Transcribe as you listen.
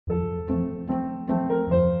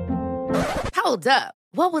Hold up.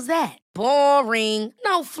 What was that? Boring.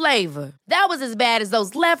 No flavor. That was as bad as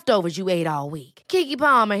those leftovers you ate all week. Keke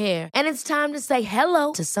Palmer here, and it's time to say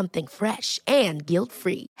hello to something fresh and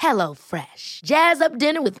guilt-free. Hello Fresh. Jazz up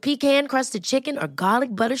dinner with pecan-crusted chicken or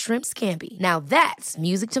garlic butter shrimp scampi. Now that's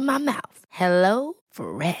music to my mouth. Hello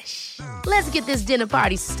Fresh. Let's get this dinner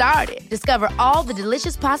party started. Discover all the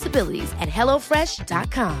delicious possibilities at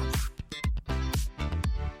hellofresh.com.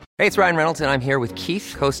 Hey, it's Ryan Reynolds, and I'm here with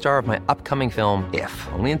Keith, co-star of my upcoming film, If,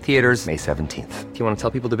 only in theaters May 17th. Do you want to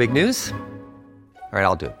tell people the big news? All right,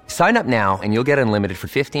 I'll do it. Sign up now and you'll get unlimited for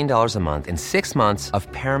 $15 a month and 6 months of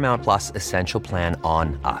Paramount Plus Essential Plan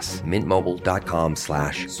on us.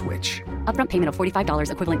 MintMobile.com/switch. Upfront payment of $45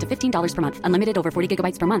 equivalent to $15 per month. Unlimited over 40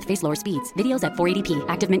 gigabytes per month. Face lower speeds. Videos at 480p.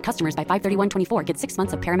 Active Mint customers by 531.24 get 6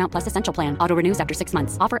 months of Paramount Plus Essential Plan. Auto renews after 6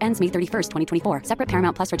 months. Offer ends May 31st, 2024. Separate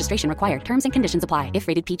Paramount Plus registration required. Terms and conditions apply if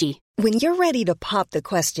rated PG. When you're ready to pop the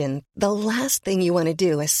question, the last thing you want to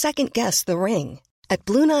do is second-guess the ring. At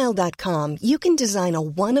BlueNile.com, you can design a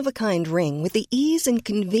one-of-a-kind ring with the ease and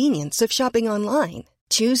convenience of shopping online.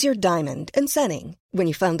 Choose your diamond and setting. When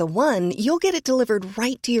you find the one, you'll get it delivered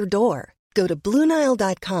right to your door. Go to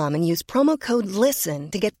BlueNile.com and use promo code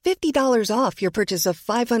LISTEN to get $50 off your purchase of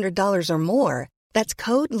 $500 or more. That's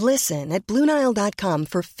code LISTEN at BlueNile.com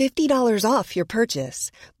for $50 off your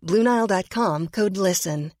purchase. BlueNile.com, code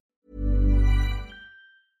LISTEN.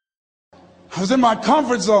 I was in my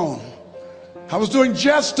comfort zone. I was doing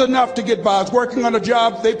just enough to get by. I was working on a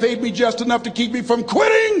job. They paid me just enough to keep me from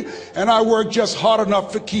quitting, and I worked just hard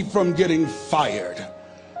enough to keep from getting fired.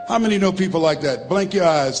 How many know people like that? Blink your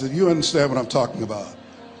eyes if you understand what I'm talking about.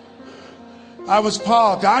 I was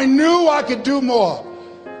parked. I knew I could do more.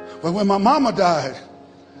 But when my mama died,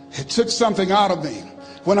 it took something out of me.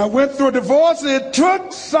 When I went through a divorce, it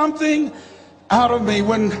took something out of me.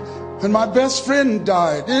 When my best friend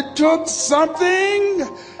died, it took something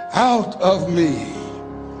out of me.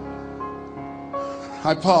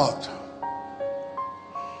 I parked.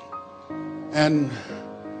 And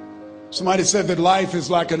somebody said that life is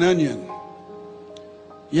like an onion.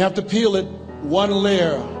 You have to peel it one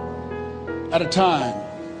layer at a time.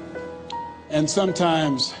 And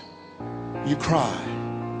sometimes you cry.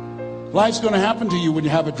 Life's going to happen to you when you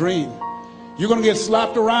have a dream. You're going to get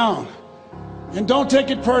slapped around. And don't take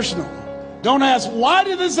it personal. Don't ask, why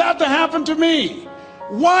did this have to happen to me?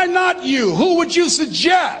 Why not you? Who would you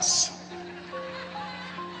suggest?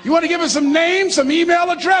 You want to give us some names, some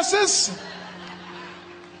email addresses?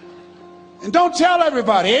 And don't tell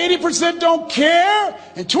everybody. 80% don't care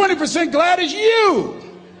and 20% glad it's you.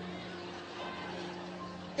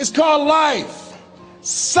 It's called life.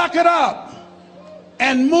 Suck it up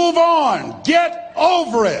and move on. Get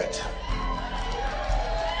over it.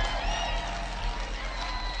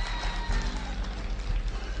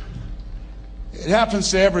 It happens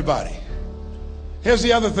to everybody. Here's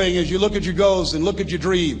the other thing: as you look at your goals and look at your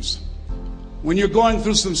dreams, when you're going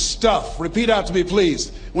through some stuff, repeat out to me,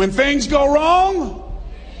 please. When things go wrong,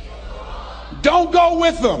 don't go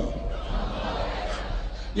with them.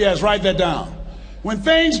 Yes, write that down. When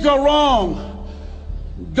things go wrong,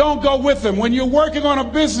 don't go with them. When you're working on a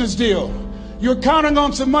business deal, you're counting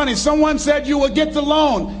on some money. Someone said you will get the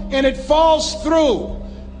loan and it falls through.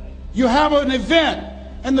 You have an event,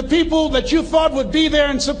 and the people that you thought would be there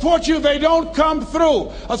and support you, they don't come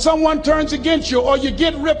through. Or someone turns against you, or you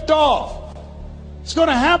get ripped off. It's going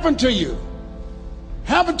to happen to you.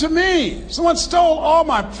 Happened to me. Someone stole all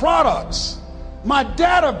my products, my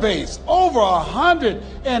database, over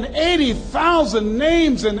 180,000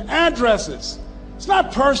 names and addresses. It's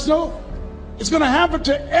not personal. It's going to happen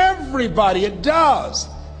to everybody. It does.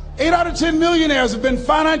 8 out of 10 millionaires have been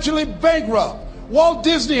financially bankrupt. Walt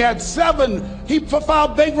Disney had he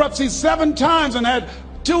filed bankruptcy 7 times and had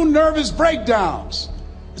 2 nervous breakdowns.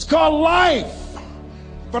 It's called life.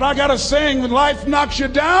 But I got a saying: when life knocks you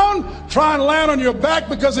down, try and land on your back,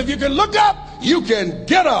 because if you can look up, you can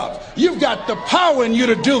get up. You've got the power in you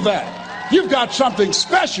to do that. You've got something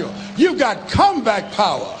special. You've got comeback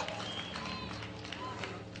power.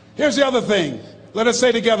 Here's the other thing. Let us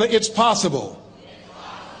say together, it's possible.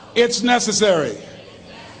 It's necessary.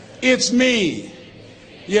 It's me.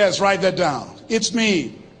 Yes, write that down. It's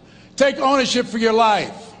me. Take ownership for your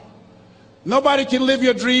life. Nobody can live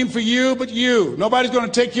your dream for you but you. Nobody's going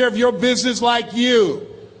to take care of your business like you.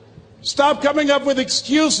 Stop coming up with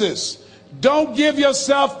excuses. Don't give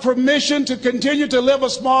yourself permission to continue to live a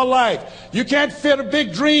small life. You can't fit a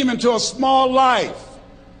big dream into a small life.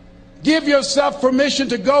 Give yourself permission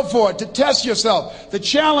to go for it, to test yourself, to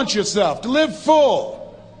challenge yourself, to live full.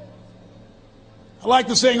 I like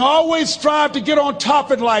the saying, always strive to get on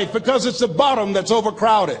top in life, because it's the bottom that's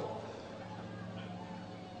overcrowded.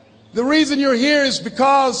 The reason you're here is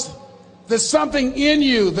because there's something in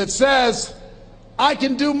you that says, I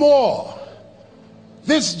can do more.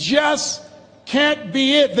 This just can't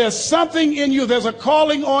be it. There's something in you. There's a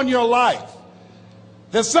calling on your life.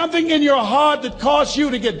 There's something in your heart that caused you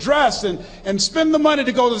to get dressed and spend the money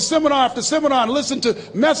to go to seminar after seminar and listen to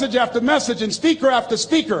message after message and speaker after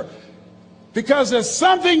speaker. Because there's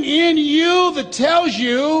something in you that tells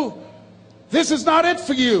you this is not it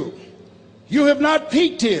for you. You have not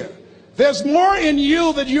peaked here. There's more in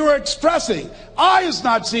you that you are expressing. Eye has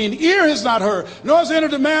not seen, ear has not heard, nor has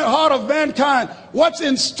entered the heart of mankind what's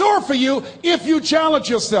in store for you if you challenge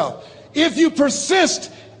yourself, if you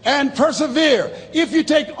persist and persevere, if you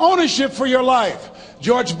take ownership for your life.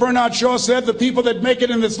 George Bernard Shaw said the people that make it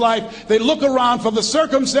in this life, they look around for the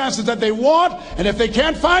circumstances that they want, and if they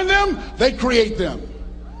can't find them, they create them.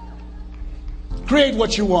 Create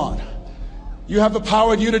what you want. You have the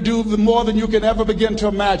power in you to do more than you can ever begin to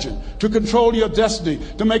imagine, to control your destiny,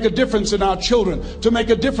 to make a difference in our children, to make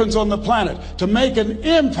a difference on the planet, to make an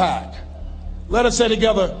impact. Let us say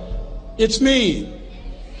together, it's me.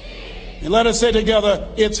 And let us say together,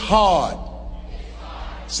 it's hard.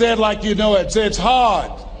 Say it like you know it. Say it's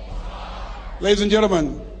hard. Ladies and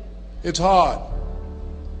gentlemen, it's hard.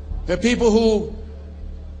 There are people who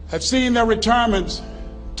have seen their retirements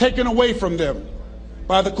taken away from them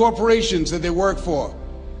by the corporations that they work for.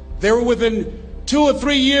 They were within 2 or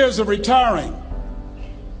 3 years of retiring,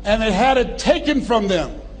 and they had it taken from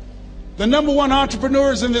them. The number one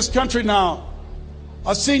entrepreneurs in this country now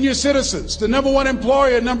are senior citizens. The number one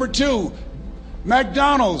employer, number two,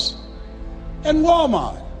 McDonald's and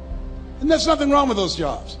Walmart. And there's nothing wrong with those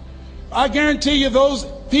jobs. I guarantee you those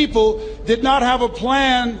people did not have a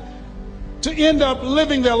plan to end up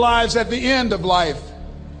living their lives at the end of life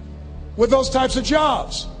with those types of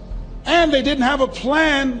jobs. And they didn't have a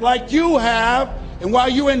plan like you have, and while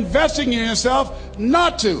you're investing in yourself,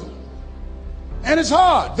 not to. And it's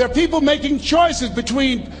hard. There are people making choices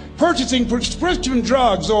between purchasing prescription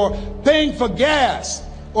drugs or paying for gas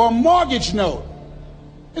or a mortgage note.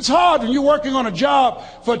 It's hard when you're working on a job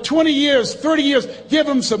for 20 years, 30 years, give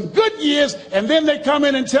them some good years, and then they come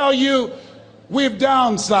in and tell you, we've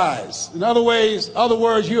downsized. In other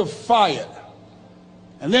words, you're fired.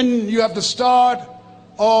 And then you have to start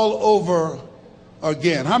all over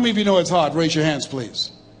again. How many of you know it's hard? Raise your hands,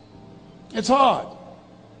 please. It's hard.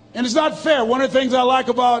 And it's not fair. One of the things I like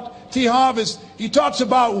about T. Harv is he talks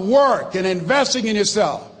about work and investing in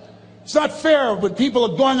yourself. It's not fair when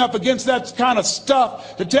people are going up against that kind of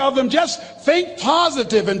stuff to tell them just think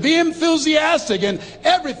positive and be enthusiastic and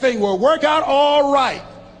everything will work out all right.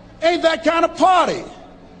 Ain't that kind of party.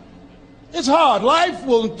 It's hard. Life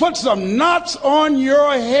will put some knots on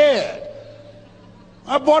your head.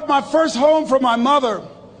 I bought my first home for my mother.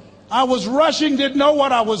 I was rushing, didn't know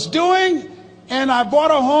what I was doing, and I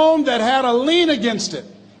bought a home that had a lien against it.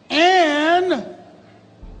 And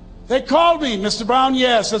they called me, Mr. Brown,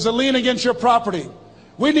 yes, there's a lien against your property.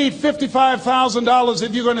 We need $55,000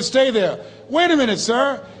 if you're going to stay there. Wait a minute,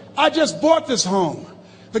 sir. I just bought this home.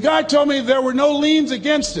 The guy told me there were no liens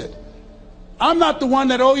against it. I'm not the one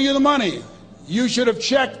that owe you the money. You should have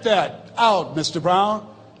checked that out, Mr. Brown.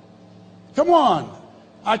 Come on.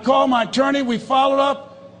 I called my attorney. We followed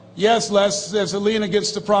up. Yes, Les, there's a lien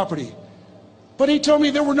against the property. But he told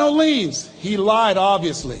me there were no liens. He lied,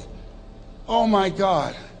 obviously. Oh, my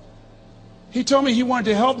God. He told me he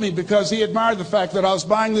wanted to help me because he admired the fact that I was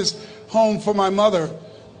buying this home for my mother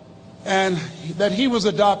and that he was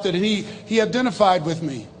adopted, and he identified with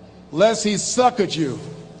me. Les, he suckered you.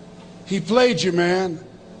 He played you, man.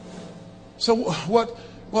 So what?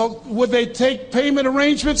 Well, would they take payment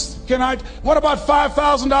arrangements? What about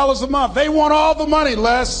 $5,000 a month? They want all the money,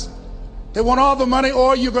 Les. They want all the money,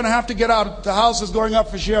 or you're going to have to get out. The house is going up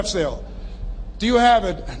for sheriff sale. Do you have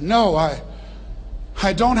it? No, I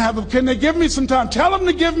don't have it. Can they give me some time? Tell them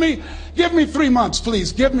to give me 3 months,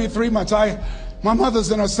 please. Give me 3 months. My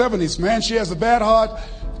mother's in her 70s, man. She has a bad heart.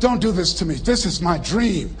 Don't do this to me. This is my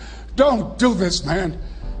dream. Don't do this, man.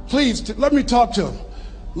 Please, let me talk to them.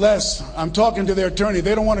 Les, I'm talking to their attorney.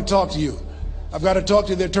 They don't want to talk to you. I've got to talk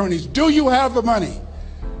to their attorneys. Do you have the money?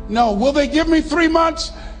 No. Will they give me 3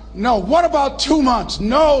 months? No. What about 2 months?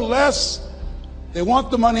 No, Les. They want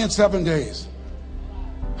the money in 7 days.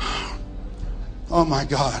 Oh, my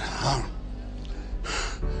God.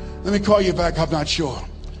 Let me call you back. I'm not sure.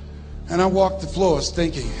 And I walked the floors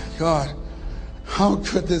thinking, God, how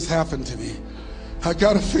could this happen to me? I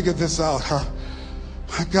got to figure this out, huh?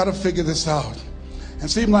 I got to figure this out. It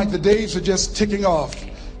seemed like the days were just ticking off.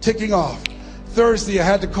 Thursday, I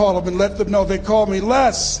had to call them and let them know. They called me,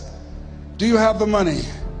 Les, do you have the money?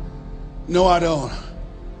 No, I don't.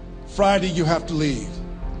 Friday, you have to leave.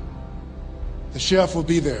 The sheriff will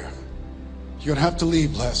be there. You're going to have to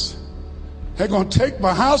leave, Les. They're going to take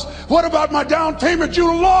my house. What about my down payment? You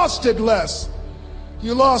lost it, Les.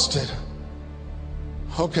 You lost it.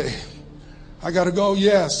 Okay. I got to go.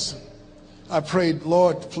 Yes. I prayed,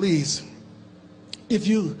 Lord, please, if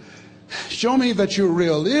you show me that you're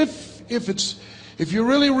real, if you're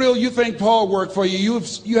really real, you think Paul worked for you,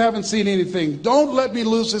 you haven't seen anything. Don't let me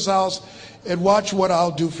lose this house and watch what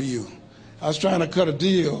I'll do for you. I was trying to cut a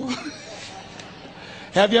deal.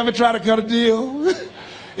 Have you ever tried to cut a deal?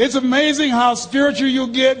 It's amazing how spiritual you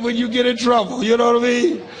get when you get in trouble. You know what I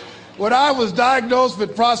mean? When I was diagnosed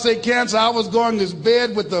with prostate cancer, I was going to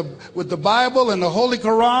bed with the Bible and the Holy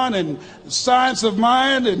Quran and Science of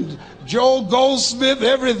Mind and Joel Goldsmith,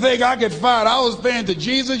 everything I could find. I was praying to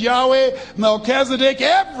Jesus, Yahweh, Melchizedek,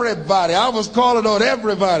 everybody. I was calling on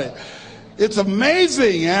everybody. It's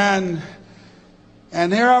amazing. And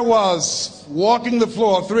here I was walking the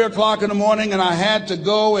floor 3 o'clock in the morning, and I had to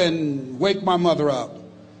go and wake my mother up.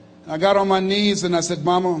 I got on my knees and I said,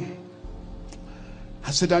 Mama,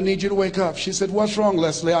 I need you to wake up. She said, what's wrong,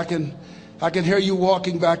 Leslie? I can hear you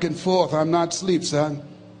walking back and forth. I'm not asleep, son.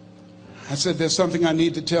 I said, there's something I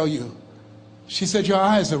need to tell you. She said, your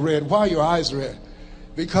eyes are red. Why are your eyes red?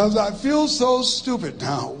 Because I feel so stupid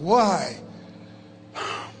now. Why?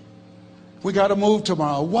 We got to move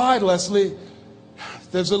tomorrow. Why, Leslie?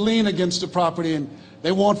 There's a lien against the property and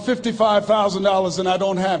they want $55,000 and I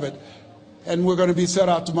don't have it. And we're going to be set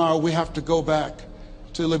out tomorrow. We have to go back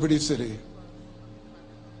to Liberty City.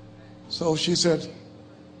 So she said,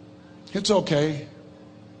 it's okay.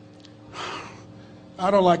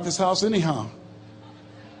 I don't like this house anyhow.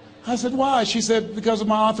 I said, why? She said, because of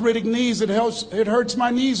my arthritic knees, it hurts my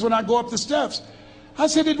knees when I go up the steps. I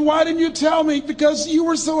said, and why didn't you tell me? Because you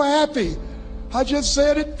were so happy. I just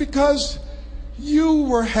said it because you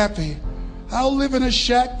were happy. I'll live in a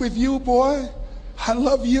shack with you, boy. I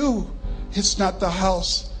love you. It's not the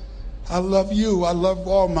house. I love you. I love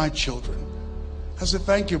all my children. I said,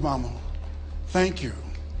 thank you, Mama. Thank you.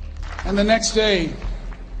 And the next day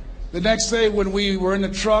when we were in the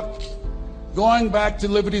truck going back to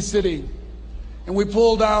Liberty City and we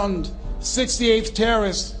pulled down 68th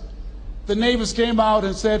Terrace, the neighbors came out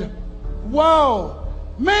and said, whoa,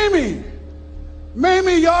 Mamie,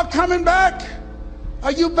 y'all coming back?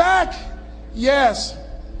 Are you back? Yes.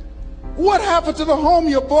 What happened to the home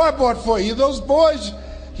your boy bought for you? Those boys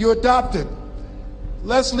you adopted.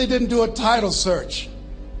 Leslie didn't do a title search.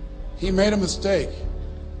 He made a mistake.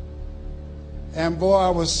 And boy, I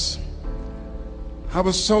was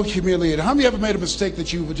so humiliated. How many ever made a mistake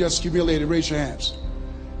that you were just humiliated? Raise your hands.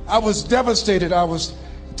 I was devastated. I was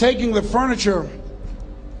taking the furniture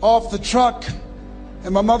off the truck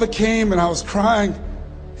and my mother came and I was crying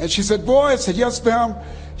and she said, boy, I said, yes, ma'am.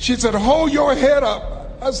 She said, hold your head up.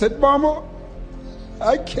 I said, Mama,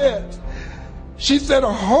 I can't. She said,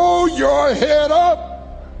 hold your head up.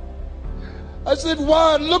 I said,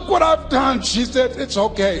 why? Look what I've done. She said, it's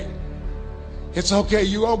okay. It's okay.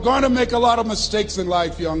 You are going to make a lot of mistakes in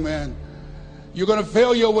life, young man. You're going to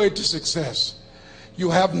fail your way to success.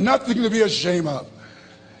 You have nothing to be ashamed of.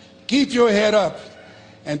 Keep your head up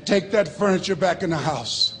and take that furniture back in the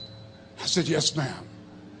house. I said, yes, ma'am.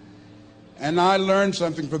 And I learned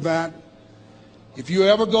something from that. If you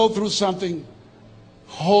ever go through something,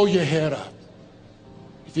 hold your head up.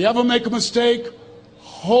 If you ever make a mistake,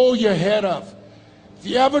 hold your head up. If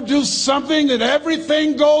you ever do something that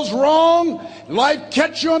everything goes wrong, life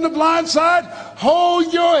catch you on the blind side,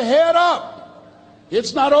 hold your head up.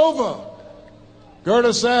 It's not over.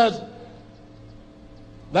 Goethe said,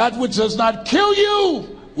 that which does not kill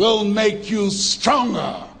you will make you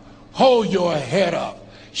stronger. Hold your head up.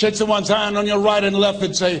 Shake someone's hand on your right and left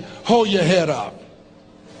and say, hold your head up.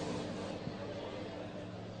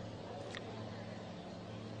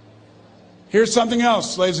 Here's something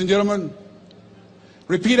else, ladies and gentlemen.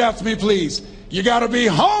 Repeat after me, please. You got to be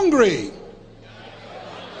hungry.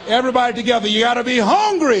 Everybody together, you got to be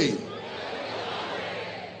hungry.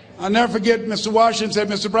 I'll never forget Mr. Washington said,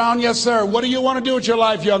 Mr. Brown, yes, sir. What do you want to do with your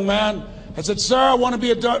life, young man? I said, sir, I want to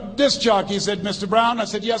be a disc jockey. He said, Mr. Brown? I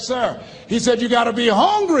said, yes, sir. He said, you got to be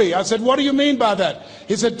hungry. I said, what do you mean by that?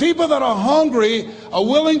 He said, people that are hungry are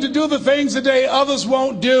willing to do the things today others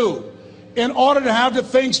won't do in order to have the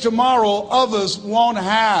things tomorrow others won't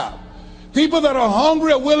have. People that are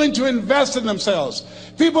hungry are willing to invest in themselves.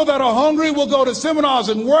 People that are hungry will go to seminars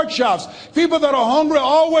and workshops. People that are hungry are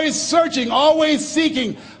always searching, always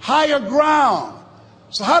seeking higher ground.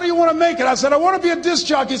 So how do you want to make it? I said, I want to be a disc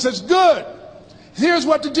jockey. He says, good. Here's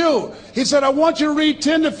what to do. He said, I want you to read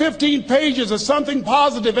 10 to 15 pages of something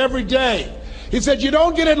positive every day. He said, you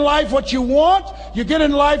don't get in life what you want, you get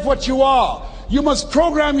in life what you are. You must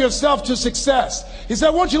program yourself to success. He said,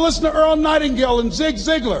 I want you to listen to Earl Nightingale and Zig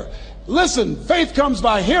Ziglar. Listen, faith comes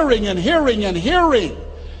by hearing and hearing and hearing.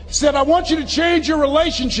 He said, I want you to change your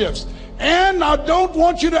relationships. And I don't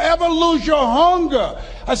want you to ever lose your hunger.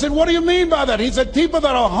 I said, what do you mean by that? He said, people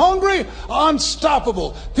that are hungry are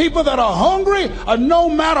unstoppable. People that are hungry are no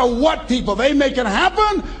matter what people. They make it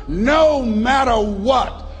happen no matter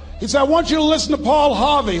what. He said, I want you to listen to Paul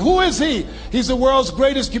Harvey. Who is he? He's the world's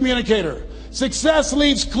greatest communicator. Success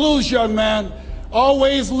leaves clues, young man.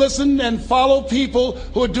 Always listen and follow people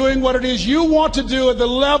who are doing what it is you want to do at the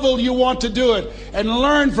level you want to do it, and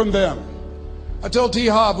learn from them. I told T.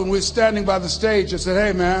 Hobb when we were standing by the stage, I said,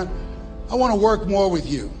 hey man, I want to work more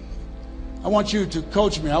with you. I want you to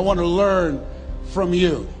coach me. I want to learn from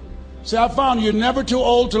you. See, I found you're never too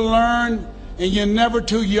old to learn and you're never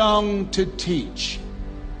too young to teach.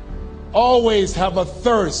 Always have a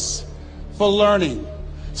thirst for learning.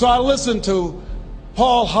 So I listened to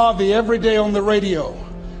Paul Harvey every day on the radio.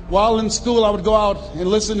 While in school, I would go out and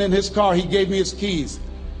listen in his car. He gave me his keys.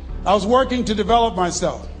 I was working to develop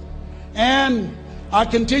myself. And I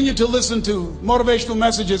continued to listen to motivational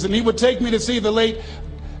messages, and he would take me to see the late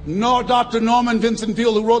Dr. Norman Vincent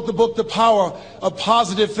Peale, who wrote the book, The Power of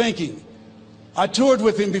Positive Thinking. I toured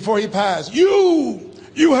with him before he passed. You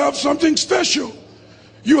have something special.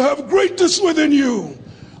 You have greatness within you.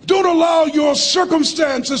 Don't allow your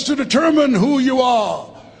circumstances to determine who you are.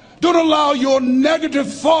 Don't allow your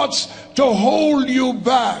negative thoughts to hold you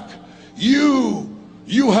back. You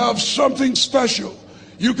have something special.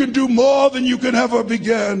 You can do more than you can ever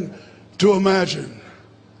begin to imagine.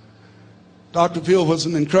 Dr. Peale was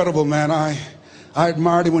an incredible man. I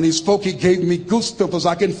admired him. When he spoke, he gave me goosebumps.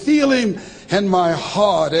 I can feel him in my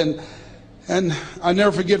heart. And I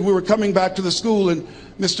never forget, we were coming back to the school, and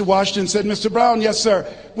Mr. Washington said, Mr. Brown, yes, sir.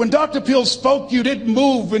 When Dr. Peale spoke, you didn't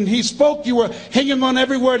move. When he spoke, you were hanging on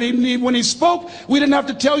every word. When he spoke, we didn't have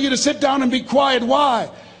to tell you to sit down and be quiet.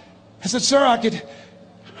 Why? I said, sir, I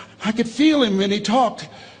could feel him when he talked.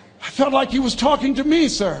 I felt like he was talking to me,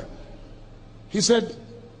 sir. He said,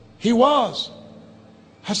 he was.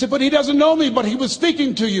 I said, but he doesn't know me, but he was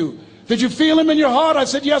speaking to you. Did you feel him in your heart? I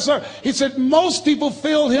said, yes, sir. He said, most people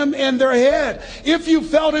feel him in their head. If you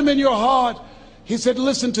felt him in your heart, he said,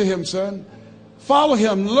 listen to him, son. Follow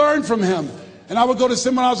him, learn from him. And I would go to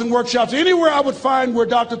seminars and workshops. Anywhere I would find where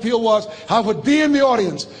Dr. Peale was, I would be in the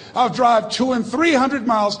audience. I would drive 200 and 300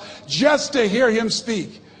 miles just to hear him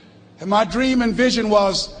speak. And my dream and vision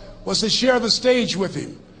was to share the stage with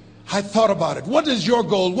him. I thought about it. What is your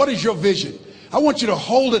goal? What is your vision? I want you to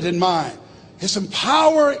hold it in mind. There's some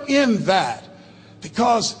power in that.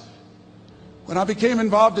 Because when I became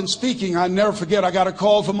involved in speaking, I never forget, I got a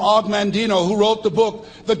call from Og Mandino, who wrote the book,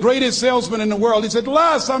 The Greatest Salesman in the World. He said,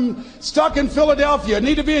 Les, I'm stuck in Philadelphia. I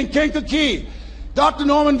need to be in Kankakee. Dr.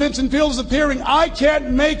 Norman Vincent Peale is appearing. I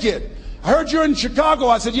can't make it. I heard you're in Chicago.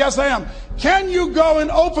 I said, yes, I am. Can you go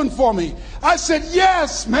and open for me? I said,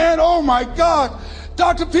 yes, man. Oh, my God.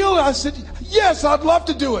 Dr. Peale, I said, yes, I'd love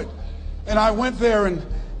to do it. And I went there and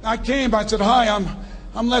I came. I said, hi,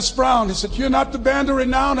 I'm Les Brown. He said, you're not the band of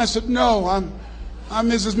renown? I said, no, I'm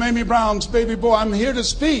Mrs. Mamie Brown's baby boy. I'm here to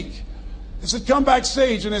speak. He said, come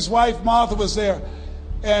backstage. And his wife, Martha, was there.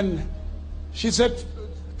 And she said,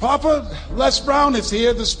 Papa, Les Brown is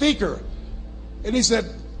here, the speaker. And he said,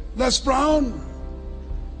 Les Brown,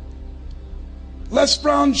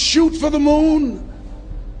 shoot for the moon.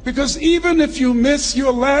 Because even if you miss,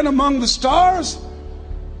 you'll land among the stars.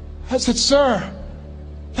 I said, sir,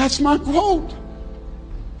 that's my quote.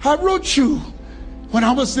 I wrote you when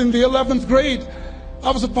I was in the 11th grade. I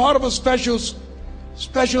was a part of a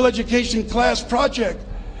special education class project.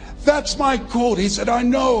 That's my quote. He said, I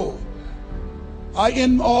know. I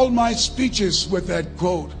end all my speeches with that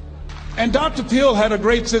quote. And Dr. Peale had a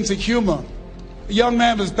great sense of humor. A young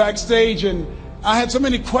man was backstage, and I had so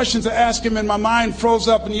many questions to ask him, and my mind froze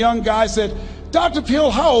up, and the young guy said, Dr.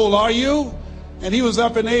 Peale, how old are you? And he was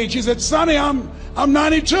up in age. He said, Sonny, I'm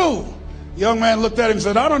 92. The young man looked at him and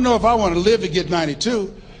said, I don't know if I want to live to get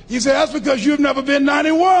 92. He said, that's because you've never been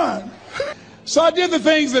 91. So I did the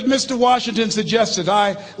things that Mr. Washington suggested.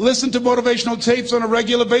 I listened to motivational tapes on a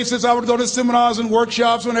regular basis. I would go to seminars and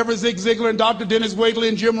workshops whenever Zig Ziglar and Dr. Dennis Waitley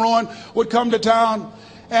and Jim Rohn would come to town.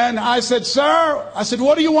 And I said, sir,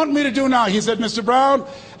 what do you want me to do now? He said, Mr. Brown,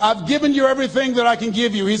 I've given you everything that I can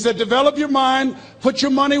give you. He said, develop your mind, put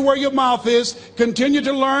your money where your mouth is, continue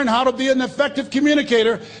to learn how to be an effective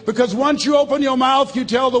communicator, because once you open your mouth, you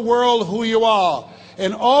tell the world who you are.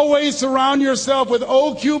 And always surround yourself with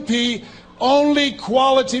OQP, only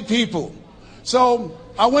quality people. So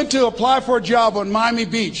I went to apply for a job on Miami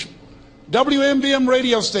Beach. WMBM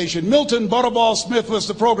radio station. Milton Butterball Smith was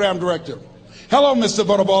the program director. Hello, Mr.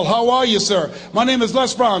 Butterball. How are you, sir? My name is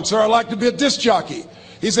Les Brown, sir. I'd like to be a disc jockey.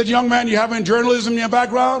 He said, young man, you have any journalism in your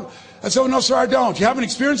background? I said, oh, no, sir, I don't. You have any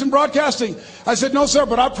experience in broadcasting? I said, no, sir,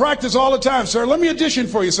 but I practice all the time, sir. Let me audition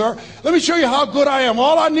for you, sir. Let me show you how good I am.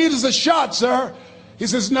 All I need is a shot, sir. He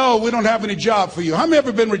says, no, we don't have any job for you. How many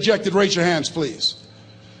ever been rejected? Raise your hands, please.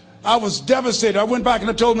 I was devastated. I went back and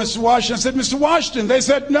I told Mr. Washington, I said, Mr. Washington, they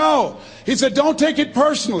said no. He said, don't take it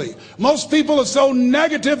personally. Most people are so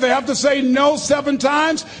negative, they have to say no 7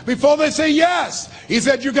 times before they say yes. He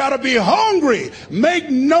said, you got to be hungry.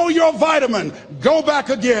 Know your vitamin. Go back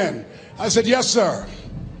again. I said, yes, sir.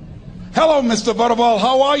 Hello, Mr. Butterball.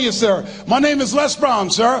 How are you, sir? My name is Les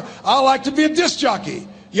Brown, sir. I like to be a disc jockey.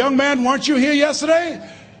 Young man, weren't you here yesterday?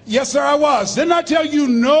 Yes, sir, I was. Didn't I tell you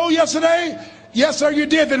no yesterday? Yes, sir, you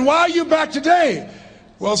did. Then why are you back today?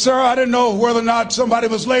 Well, sir, I didn't know whether or not somebody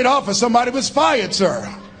was laid off or somebody was fired, sir.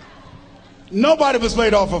 Nobody was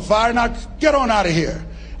laid off or fired. Now, get on out of here.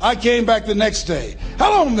 I came back the next day.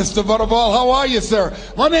 Hello, Mr. Butterball. How are you, sir?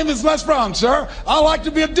 My name is Les Brown, sir. I like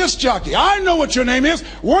to be a disc jockey. I know what your name is.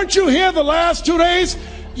 Weren't you here the last 2 days?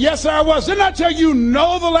 Yes, sir, I was. Didn't I tell you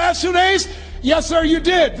no the last 2 days? Yes, sir, you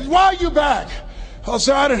did. Why are you back? Oh,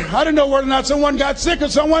 sir, I didn't know whether or not someone got sick or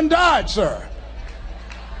someone died, sir.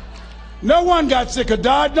 No one got sick or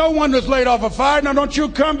died. No one was laid off or fired. Now, don't you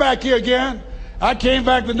come back here again. I came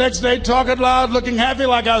back the next day talking loud, looking happy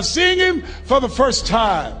like I was seeing him for the first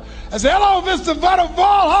time. I said, hello, Mr. Butterball,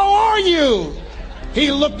 how are you?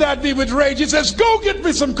 He looked at me with rage. He says, go get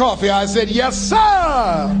me some coffee. I said, yes, sir.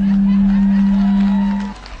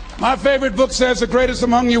 My favorite book says, the greatest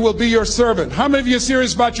among you will be your servant. How many of you are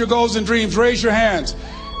serious about your goals and dreams? Raise your hands.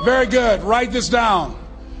 Very good. Write this down.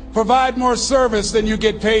 Provide more service than you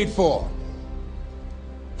get paid for.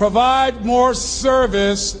 Provide more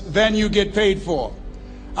service than you get paid for.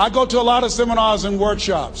 I go to a lot of seminars and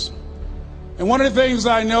workshops. And one of the things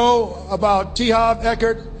I know about T. Harv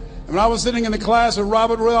Eker, when I was sitting in the class with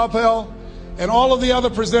Robert Ruppel and all of the other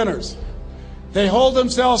presenters, they hold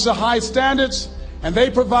themselves to high standards and they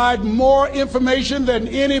provide more information than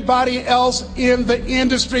anybody else in the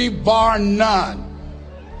industry, bar none.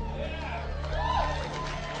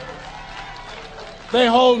 They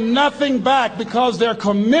hold nothing back because their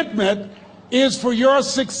commitment is for your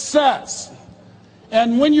success.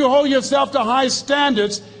 And when you hold yourself to high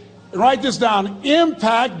standards, write this down,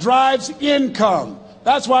 impact drives income.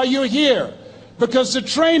 That's why you're here. Because the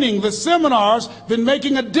training, the seminars, been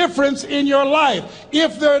making a difference in your life.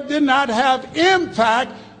 If they did not have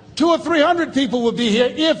impact, 200 or 300 people would be here,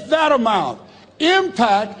 if that amount.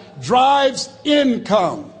 Impact drives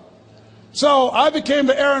income. So I became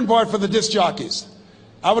the errand boy for the disc jockeys.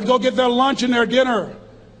 I would go get their lunch and their dinner,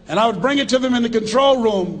 and I would bring it to them in the control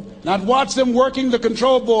room, and I'd watch them working the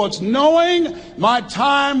control boards, knowing my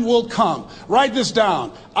time will come. Write this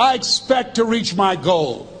down. I expect to reach my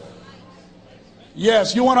goal.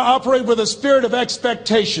 Yes, you want to operate with a spirit of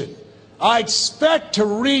expectation. I expect to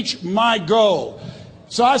reach my goal.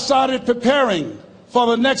 So I started preparing for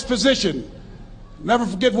the next position. Never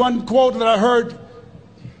forget one quote that I heard.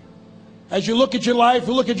 As you look at your life,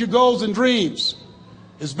 you look at your goals and dreams.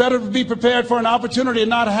 It's better to be prepared for an opportunity and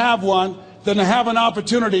not have one than to have an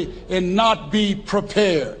opportunity and not be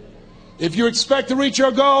prepared. If you expect to reach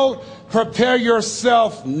your goal, prepare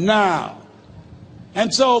yourself now.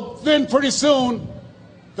 And so then pretty soon,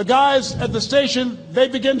 the guys at the station, they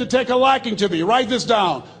begin to take a liking to me. Write this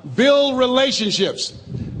down. Build relationships.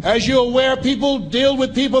 As you're aware, people deal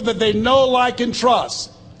with people that they know, like, and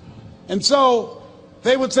trust. And so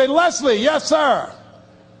they would say, Leslie, yes, sir.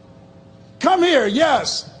 Come here,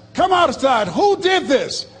 yes. Come outside. Who did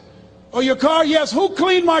this? Oh, your car? Yes. Who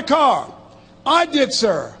cleaned my car? I did,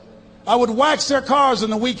 sir. I would wax their cars on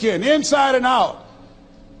the weekend, inside and out.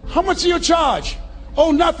 How much do you charge? Oh,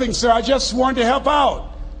 nothing, sir. I just sworn to help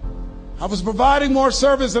out. I was providing more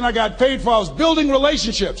service than I got paid for. I was building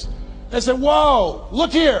relationships. They said, whoa,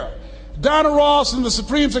 look here. Donna Ross and the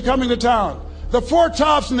Supremes are coming to town. The Four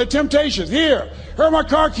Tops and the Temptations. Here are my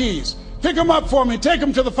car keys. Pick them up for me. Take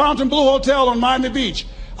them to the Fontainebleau Hotel on Miami Beach.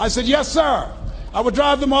 I said, yes, sir. I would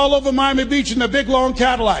drive them all over Miami Beach in their big, long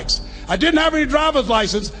Cadillacs. I didn't have any driver's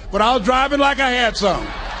license, but I was driving like I had some.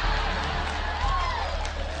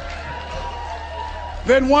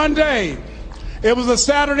 Then one day, it was a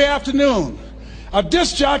Saturday afternoon, a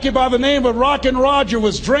disc jockey by the name of Rockin' Roger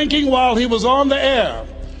was drinking while he was on the air.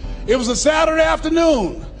 It was a Saturday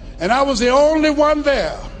afternoon, and I was the only one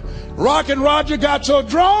there. Rockin' Roger got so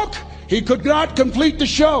drunk, he could not complete the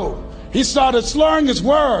show. He started slurring his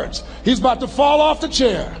words. He's about to fall off the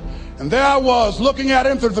chair. And there I was looking at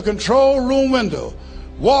him through the control room window,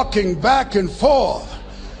 walking back and forth,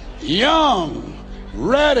 young,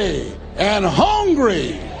 ready, and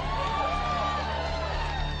hungry.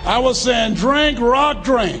 I was saying, drink, Rock,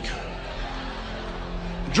 drink.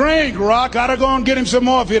 Drink, Rock. I'd have gone and get him some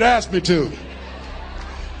more if he'd asked me to.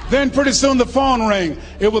 Then pretty soon the phone rang.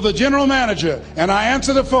 It was the general manager, and I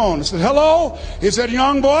answered the phone. I said, hello? He said,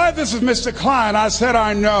 young boy, this is Mr. Klein. I said,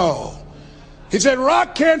 I know. He said,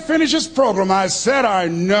 Rock can't finish his program. I said, I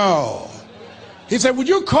know. He said, would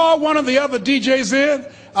you call one of the other DJs in?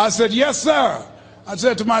 I said, yes, sir. I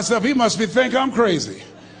said to myself, he must think I'm crazy.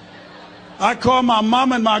 I called my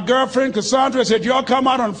mom and my girlfriend, Cassandra. I said, y'all come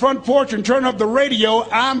out on the front porch and turn up the radio.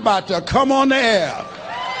 I'm about to come on the air.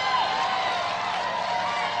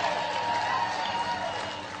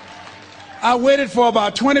 I waited for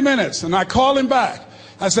about 20 minutes, and I called him back.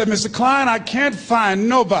 I said, Mr. Klein, I can't find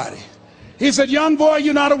nobody. He said, young boy,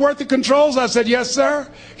 you know how to work the controls? I said, yes,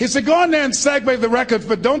 sir. He said, go in there and segue the record,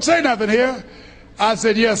 but don't say nothing here. I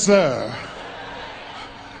said, yes, sir.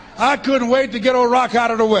 I couldn't wait to get old Rock out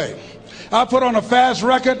of the way. I put on a fast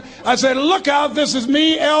record. I said, look out, this is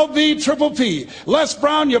me, LB Triple P. Les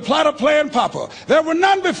Brown, your platter playing papa. There were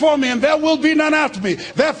none before me, and there will be none after me.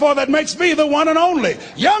 Therefore, that makes me the one and only.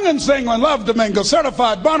 Young and single and love to mingle,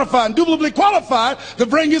 certified, bona fide, indubitably qualified to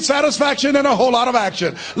bring you satisfaction and a whole lot of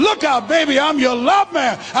action. Look out, baby, I'm your love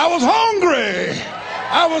man. I was hungry.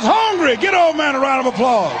 I was hungry. Get old man a round of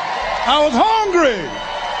applause. I was hungry.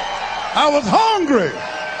 I was hungry.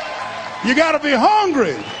 You got to be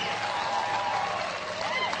hungry.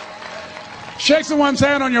 Shake someone's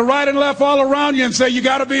hand on your right and left all around you and say, you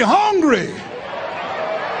got to be hungry.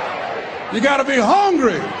 You got to be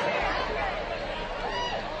hungry.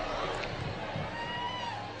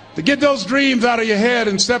 To get those dreams out of your head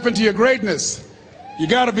and step into your greatness, you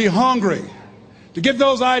got to be hungry. To get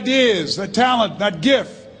those ideas, that talent, that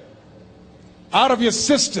gift out of your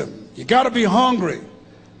system, you got to be hungry.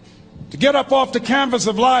 To get up off the canvas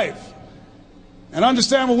of life and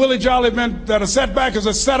understand what Willie Jolly meant, that a setback is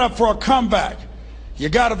a setup for a comeback. You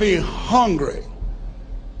got to be hungry.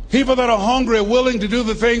 People that are hungry are willing to do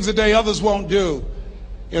the things today others won't do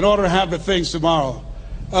in order to have the things tomorrow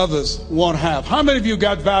others won't have. How many of you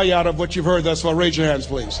got value out of what you've heard thus far? Raise your hands,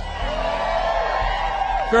 please.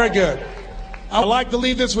 Very good. I'd like to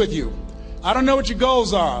leave this with you. I don't know what your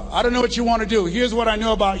goals are. I don't know what you want to do. Here's what I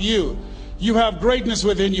know about you. You have greatness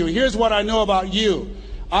within you. Here's what I know about you.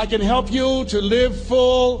 I can help you to live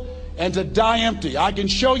full and to die empty. I can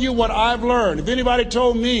show you what I've learned. If anybody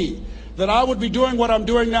told me that I would be doing what I'm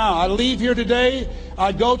doing now, I leave here today,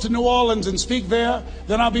 I go to New Orleans and speak there,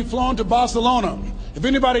 then I'll be flown to Barcelona. If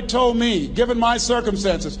anybody told me, given my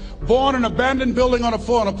circumstances, born in an abandoned building on a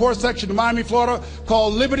poor section of Miami, Florida,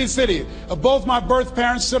 called Liberty City, both my birth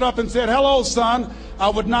parents stood up and said, hello, son, I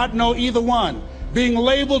would not know either one. Being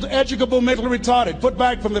labeled educable mentally retarded, put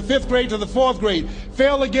back from the 5th grade to the 4th grade,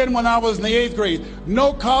 failed again when I was in the 8th grade,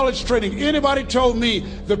 no college training. Anybody told me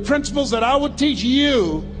the principles that I would teach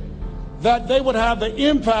you, that they would have the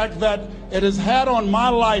impact that it has had on my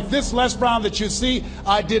life. This Les Brown that you see,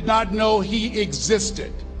 I did not know he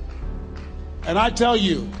existed. And I tell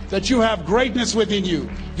you that you have greatness within you.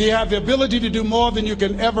 You have the ability to do more than you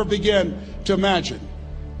can ever begin to imagine.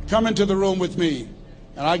 Come into the room with me.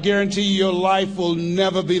 And I guarantee you your life will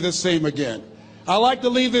never be the same again. I like to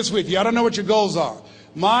leave this with you. I don't know what your goals are.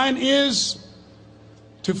 Mine is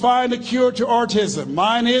to find a cure to autism.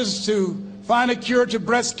 Mine is to find a cure to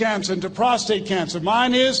breast cancer and to prostate cancer.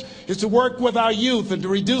 Mine is to work with our youth and to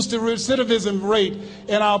reduce the recidivism rate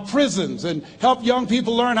in our prisons and help young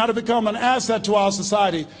people learn how to become an asset to our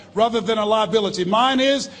society rather than a liability. Mine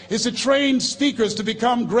is to train speakers to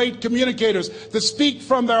become great communicators, to speak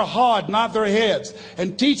from their heart, not their heads,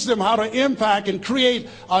 and teach them how to impact and create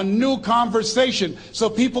a new conversation so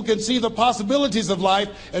people can see the possibilities of life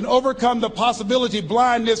and overcome the possibility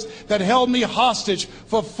blindness that held me hostage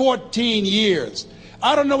for 14 years.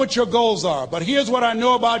 I don't know what your goals are, but here's what I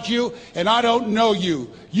know about you, and I don't know you.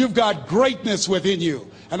 You've got greatness within you.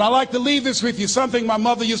 And I like to leave this with you, something my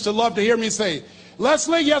mother used to love to hear me say.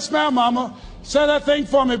 Leslie, yes ma'am, mama. Say that thing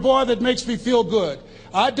for me, boy, that makes me feel good.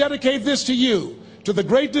 I dedicate this to you, to the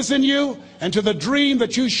greatness in you, and to the dream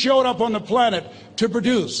that you showed up on the planet to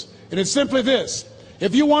produce. And it's simply this.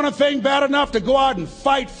 If you want a thing bad enough to go out and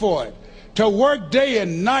fight for it, to work day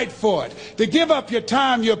and night for it, to give up your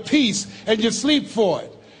time, your peace, and your sleep for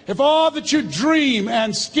it, If all that you dream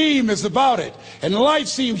and scheme is about it, and life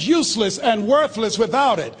seems useless and worthless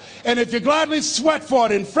without it, and if you gladly sweat for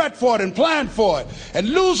it and fret for it and plan for it, and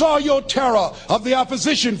lose all your terror of the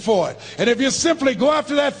opposition for it, and if you simply go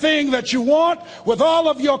after that thing that you want with all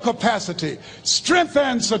of your capacity, strength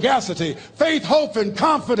and sagacity, faith, hope and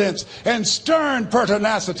confidence, and stern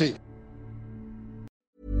pertinacity.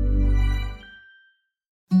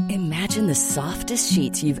 Imagine the softest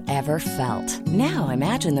sheets you've ever felt. Now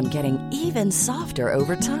imagine them getting even softer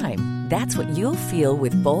over time. That's what you'll feel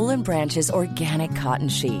with Boll & Branch's organic cotton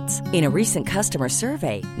sheets. In a recent customer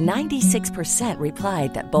survey, 96%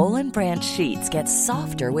 replied that Boll & Branch sheets get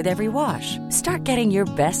softer with every wash. Start getting your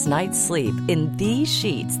best night's sleep in these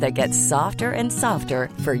sheets that get softer and softer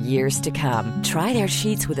for years to come. Try their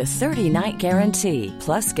sheets with a 30-night guarantee.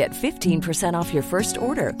 Plus, get 15% off your first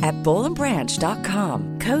order at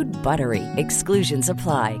bollandbranch.com. Code BUTTERY. Exclusions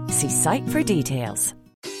apply. See site for details.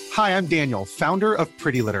 Hi, I'm Daniel, founder of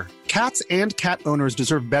Pretty Litter. Cats and cat owners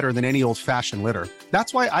deserve better than any old-fashioned litter.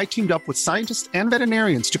 That's why I teamed up with scientists and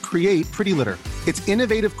veterinarians to create Pretty Litter. Its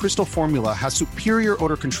innovative crystal formula has superior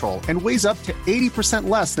odor control and weighs up to 80%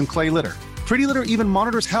 less than clay litter. Pretty Litter even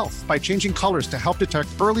monitors health by changing colors to help detect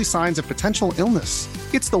early signs of potential illness.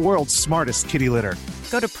 It's the world's smartest kitty litter.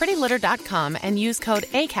 Go to prettylitter.com and use code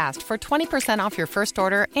ACAST for 20% off your first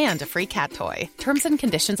order and a free cat toy. Terms and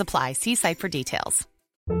conditions apply. See site for details.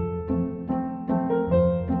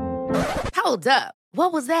 Hold up.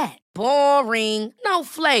 What was that? Boring. No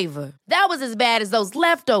flavor. That was as bad as those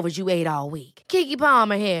leftovers you ate all week. Keke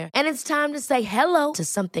Palmer here, and it's time to say hello to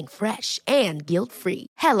something fresh and guilt-free.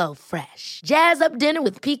 Hello Fresh. Jazz up dinner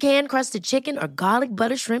with pecan-crusted chicken or garlic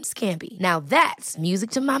butter shrimp scampi. Now that's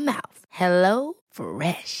music to my mouth. Hello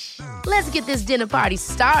Fresh. Let's get this dinner party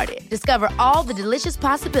started. Discover all the delicious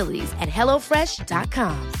possibilities at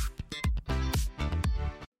hellofresh.com.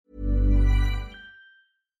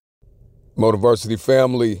 Motiversity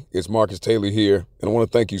family, it's Marcus Taylor here, and I want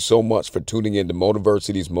to thank you so much for tuning in to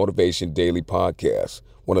Motiversity's Motivation Daily Podcast,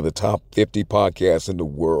 one of the top 50 podcasts in the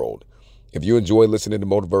world. If you enjoy listening to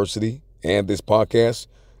Motiversity and this podcast,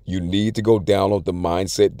 you need to go download the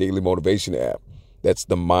Mindset Daily Motivation app. That's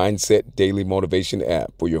the Mindset Daily Motivation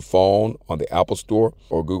app for your phone on the Apple Store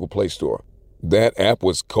or Google Play Store. That app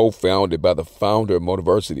was co-founded by the founder of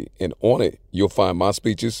Motiversity, and on it, you'll find my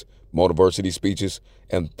speeches, Motiversity speeches,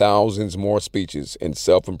 and thousands more speeches and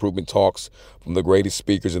self-improvement talks from the greatest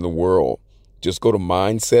speakers in the world. Just go to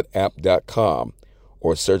mindsetapp.com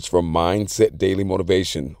or search for Mindset Daily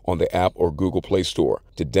Motivation on the app or Google Play Store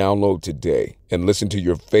to download today and listen to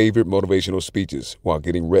your favorite motivational speeches while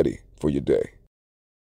getting ready for your day.